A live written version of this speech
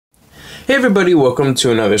Hey everybody, welcome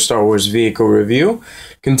to another Star Wars vehicle review.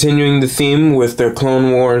 Continuing the theme with the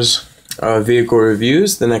Clone Wars vehicle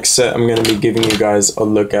reviews, the next set I'm going to be giving you guys a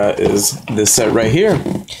look at is this set right here.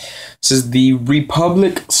 This is the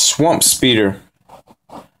Republic Swamp Speeder.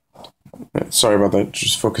 Sorry about that,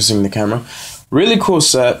 just focusing the camera. Really cool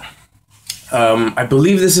set. I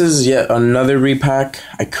believe this is yet another repack.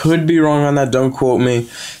 I could be wrong on that, don't quote me.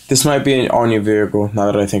 This might be an all-new vehicle,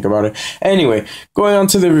 now that I think about it. Anyway, going on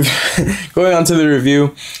to the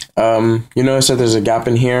review, you notice that there's a gap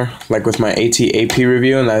in here, like with my AT-AP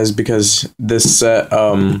review, and that is because this set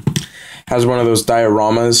has one of those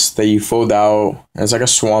dioramas that you fold out. It's like a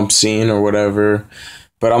swamp scene or whatever,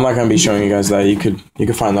 but I'm not going to be showing you guys that. You could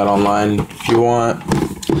find that online if you want.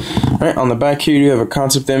 Alright, on the back here you have a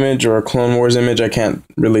concept image or a Clone Wars image, I can't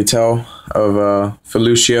really tell, of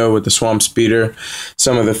Felucia with the Swamp Speeder.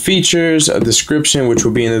 Some of the features, a description, which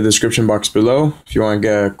will be in the description box below. If you want to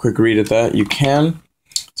get a quick read at that, you can.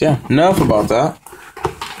 So yeah, enough about that.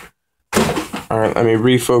 Alright, let me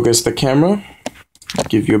refocus the camera,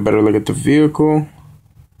 give you a better look at the vehicle.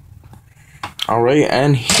 Alright,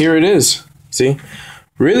 and here it is. See?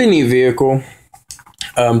 Really neat vehicle.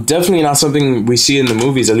 Definitely not something we see in the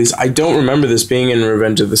movies. At least I don't remember this being in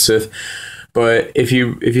Revenge of the Sith. But if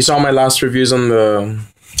you saw my last reviews on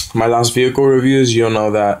my last vehicle reviews, you'll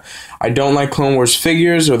know that I don't like Clone Wars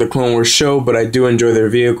figures or the Clone Wars show, but I do enjoy their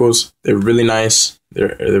vehicles. They're really nice.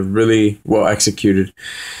 They're really well executed.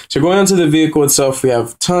 So going on to the vehicle itself, we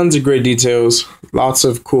have tons of great details, lots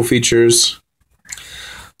of cool features.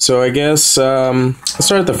 So I guess let's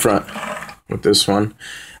start at the front with this one.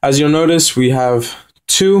 As you'll notice, we have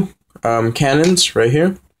two cannons right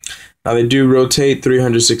here. Now they do rotate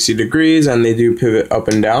 360 degrees and they do pivot up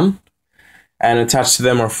and down. And attached to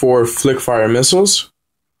them are 4 flick fire missiles.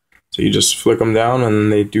 So you just flick them down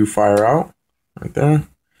and they do fire out right there.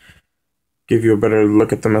 Give you a better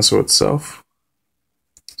look at the missile itself.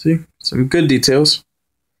 See, some good details.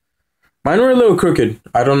 Mine were a little crooked.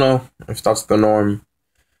 I don't know if that's the norm.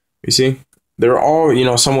 You see, they're all,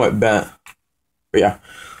 somewhat bent. But yeah,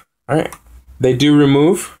 all right. They do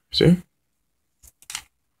remove, see?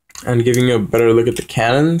 And giving you a better look at the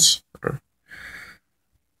cannons.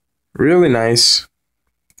 Really nice.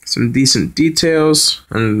 Some decent details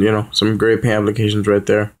and, some great paint applications right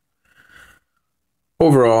there.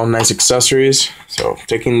 Overall, nice accessories. So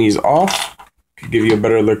taking these off could give you a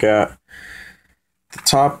better look at the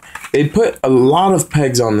top. They put a lot of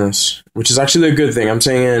pegs on this, which is actually a good thing. I'm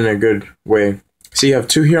saying it in a good way. So you have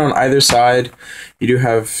 2 here on either side. You do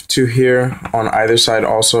have 2 here on either side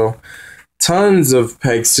also. Tons of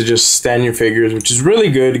pegs to just stand your figures, which is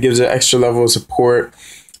really good. It gives it an extra level of support.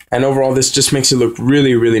 And overall, this just makes it look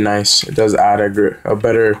really, really nice. It does add a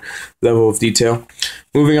better level of detail.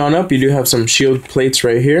 Moving on up, you do have some shield plates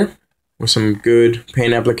right here with some good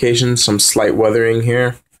paint applications, some slight weathering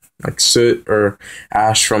here, like soot or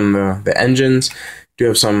ash from the engines. You do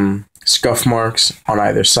have some scuff marks on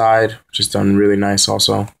either side, which is done really nice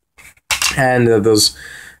also. And those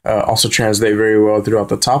also translate very well throughout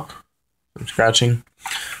the top. I'm scratching.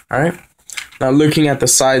 Alright. Now looking at the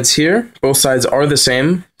sides here, both sides are the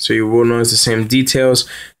same, so you will notice the same details.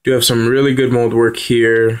 Do have some really good mold work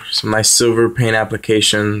here, some nice silver paint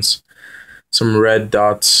applications, some red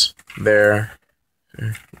dots there.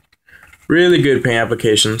 Really good paint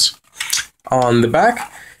applications. On the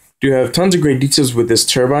back, do have tons of great details with this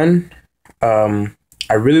turbine.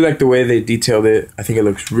 I really like the way they detailed it. I think it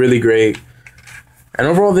looks really great. And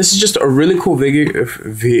overall, this is just a really cool vehicle,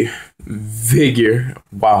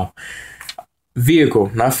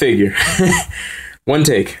 not figure. One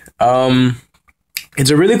take.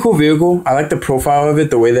 It's a really cool vehicle. I like the profile of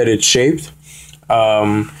it, the way that it's shaped.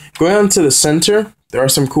 Going on to the center, there are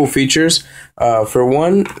some cool features. For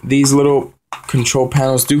one, these little control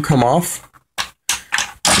panels do come off.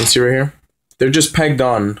 You can see right here. They're just pegged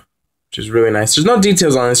on, which is really nice. There's no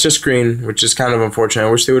details on it. It's just green, which is kind of unfortunate. I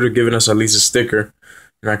wish they would have given us at least a sticker.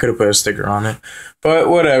 And I could have put a sticker on it. But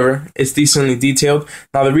whatever. It's decently detailed.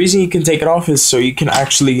 Now, the reason you can take it off is so you can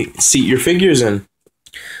actually seat your figures in.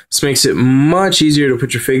 This makes it much easier to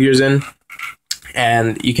put your figures in.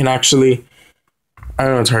 And you can actually... I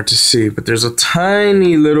don't know, it's hard to see, but there's a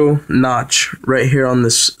tiny little notch right here on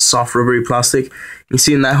this soft rubbery plastic. You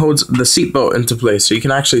see, and that holds the seatbelt into place. So you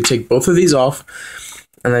can actually take both of these off,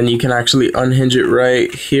 and then you can actually unhinge it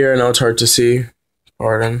right here. I know it's hard to see,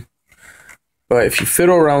 pardon. But if you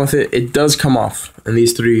fiddle around with it, it does come off in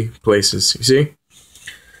these 3 places, you see?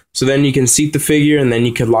 So then you can seat the figure, and then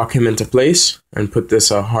you can lock him into place and put this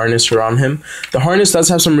harness around him. The harness does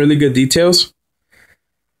have some really good details.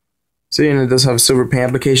 See, and it does have silver paint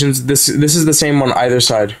applications. This is the same on either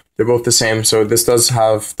side. They're both the same. So this does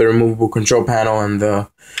have the removable control panel, and the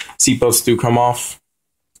seatbelts do come off.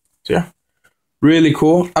 So yeah, really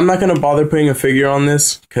cool. I'm not gonna bother putting a figure on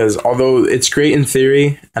this because although it's great in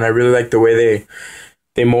theory, and I really like the way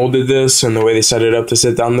they molded this and the way they set it up to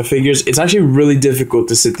sit down the figures, it's actually really difficult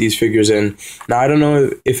to sit these figures in. Now I don't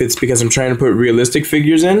know if it's because I'm trying to put realistic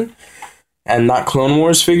figures in and not Clone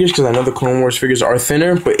Wars figures, because I know the Clone Wars figures are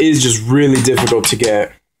thinner, but it is just really difficult to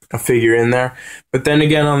get a figure in there. But then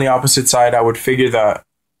again, on the opposite side, I would figure that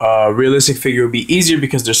a realistic figure would be easier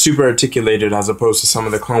because they're super articulated as opposed to some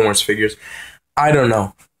of the Clone Wars figures. I don't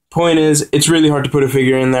know. Point is, it's really hard to put a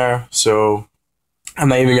figure in there, so I'm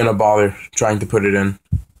not even going to bother trying to put it in.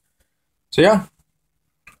 So yeah.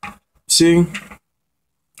 See?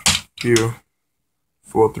 View.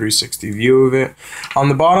 Full 360 view of it. On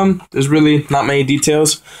the bottom, there's really not many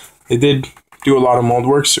details. They did do a lot of mold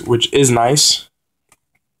works, which is nice.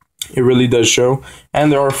 It really does show.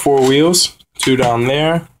 And there are 4 wheels, 2 down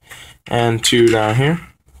there and 2 down here.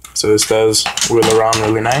 So this does wheel around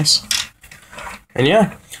really nice. And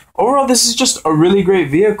yeah, overall this is just a really great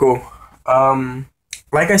vehicle.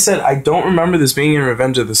 Like I said, I don't remember this being in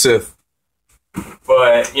Revenge of the Sith.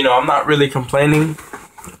 But, you know, I'm not really complaining.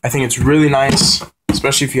 I think it's really nice,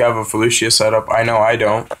 especially if you have a Felucia setup. I know I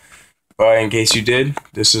don't, but in case you did,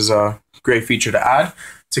 this is a great feature to add.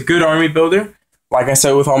 It's a good army builder. Like I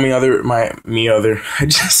said with all I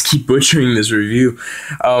just keep butchering this review.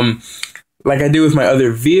 Like I do with my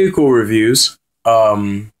other vehicle reviews,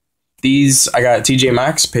 these I got at TJ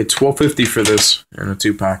Maxx, paid $12.50 for this in a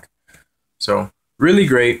 2-pack. So really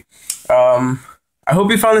great. I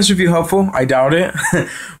hope you found this review helpful. I doubt it.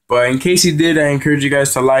 But in case you did, I encourage you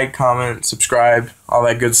guys to like, comment, subscribe, all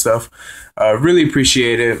that good stuff. Really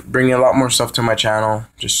appreciate it. Bringing a lot more stuff to my channel.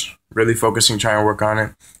 Just really focusing, trying to work on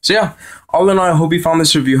it. So yeah, all in all, I hope you found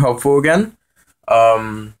this review helpful again.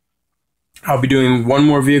 I'll be doing one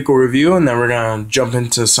more vehicle review, and then we're going to jump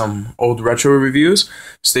into some old retro reviews.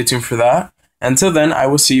 Stay tuned for that. Until then, I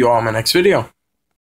will see you all in my next video.